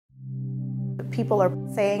People are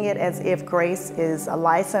saying it as if grace is a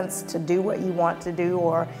license to do what you want to do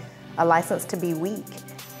or a license to be weak.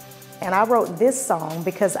 And I wrote this song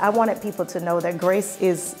because I wanted people to know that grace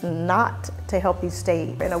is not to help you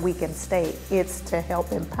stay in a weakened state. It's to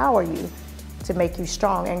help empower you, to make you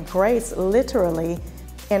strong. And grace literally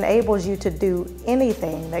enables you to do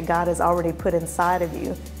anything that God has already put inside of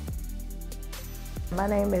you. My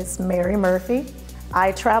name is Mariee Murphy.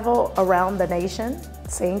 I travel around the nation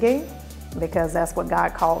singing because that's what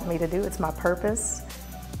God called me to do. It's my purpose.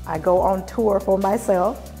 I go on tour for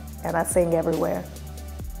myself and I sing everywhere.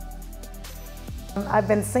 I've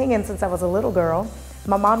been singing since I was a little girl.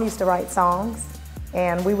 My mom used to write songs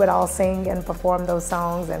and we would all sing and perform those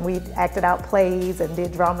songs, and we acted out plays and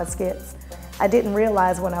did drama skits. I didn't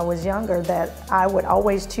realize when I was younger that I would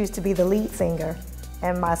always choose to be the lead singer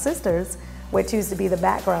and my sisters would choose to be the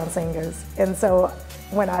background singers. And so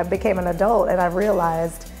when I became an adult and I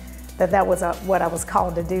realized that that was what I was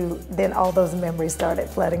called to do, then all those memories started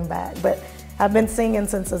flooding back. But I've been singing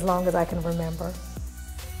since as long as I can remember.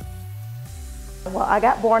 Well, I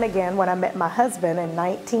got born again when I met my husband in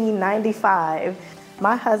 1995.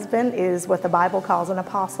 My husband is what the Bible calls an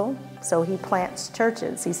apostle, so he plants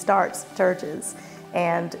churches, he starts churches,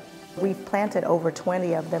 and we've planted over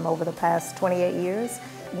 20 of them over the past 28 years.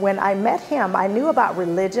 When I met him, I knew about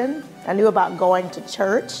religion, I knew about going to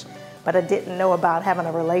church, but I didn't know about having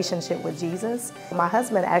a relationship with Jesus. My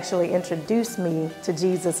husband actually introduced me to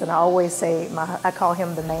Jesus, and I always say, I call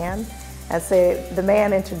him the man. I say, the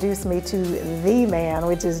man introduced me to the man,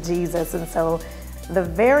 which is Jesus. And so the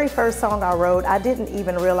very first song I wrote, I didn't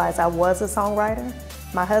even realize I was a songwriter.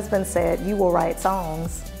 My husband said, "You will write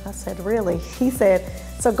songs." I said, "Really?" He said,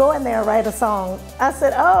 "So go in there and write a song." I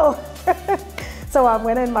said, "Oh." So I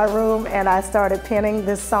went in my room and I started penning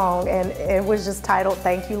this song, and it was just titled,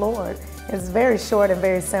 "Thank You, Lord." It's very short and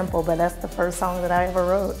very simple, but that's the first song that I ever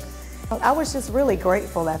wrote. I was just really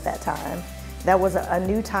grateful at that time. That was a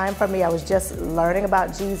new time for me. I was just learning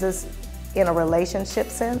about Jesus in a relationship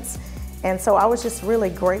sense. And so I was just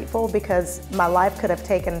really grateful because my life could have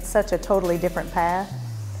taken such a totally different path.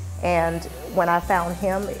 And when I found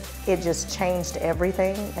him, it just changed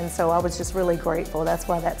everything. And so I was just really grateful. That's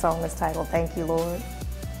why that song is titled, "Thank You, Lord."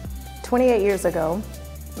 28 years ago,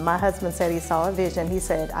 my husband said he saw a vision. He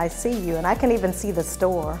said, "I see you." And I can even see the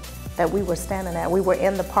store that we were standing at. We were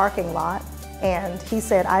in the parking lot. And he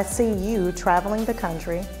said, "I see you traveling the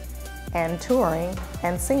country and touring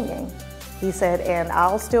and singing." He said, "And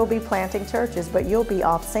I'll still be planting churches, but you'll be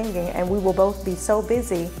off singing, and we will both be so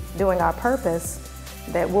busy doing our purpose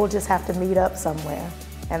that we'll just have to meet up somewhere."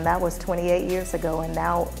 And that was 28 years ago, and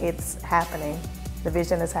now it's happening. The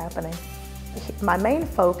vision is happening. My main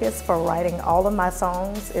focus for writing all of my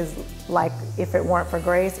songs is, like if it weren't for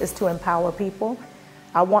grace, is to empower people.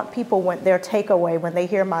 I want people, when their takeaway when they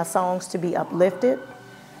hear my songs, to be uplifted,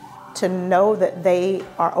 to know that they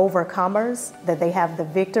are overcomers, that they have the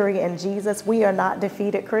victory in Jesus. We are not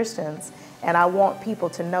defeated Christians. And I want people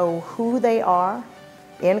to know who they are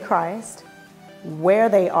in Christ, where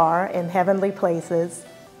they are in heavenly places,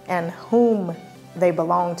 and whom they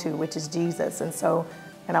belong to, which is Jesus.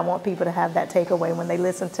 And I want people to have that takeaway when they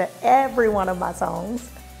listen to every one of my songs.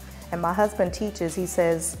 And my husband teaches, he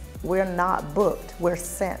says, we're not booked, we're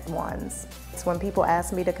sent ones. So when people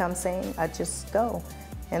ask me to come sing, I just go.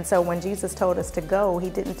 And so when Jesus told us to go,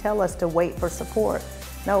 he didn't tell us to wait for support.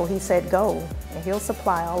 No, he said go, and he'll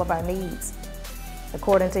supply all of our needs.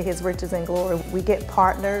 According to his riches and glory, we get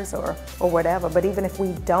partners or whatever, but even if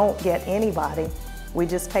we don't get anybody, we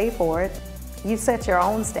just pay for it. You set your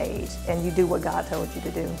own stage and you do what God told you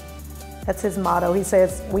to do. That's his motto. He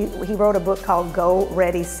says, he wrote a book called Go,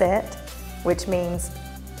 Ready, Set, which means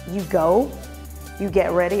you go, you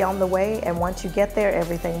get ready on the way, and once you get there,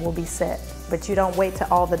 everything will be set. But you don't wait till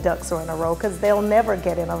all the ducks are in a row, because they'll never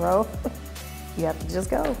get in a row. You have to just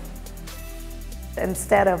go.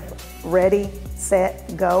 Instead of ready,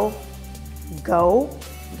 set, go,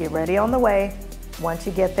 get ready on the way. Once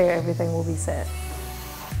you get there, everything will be set.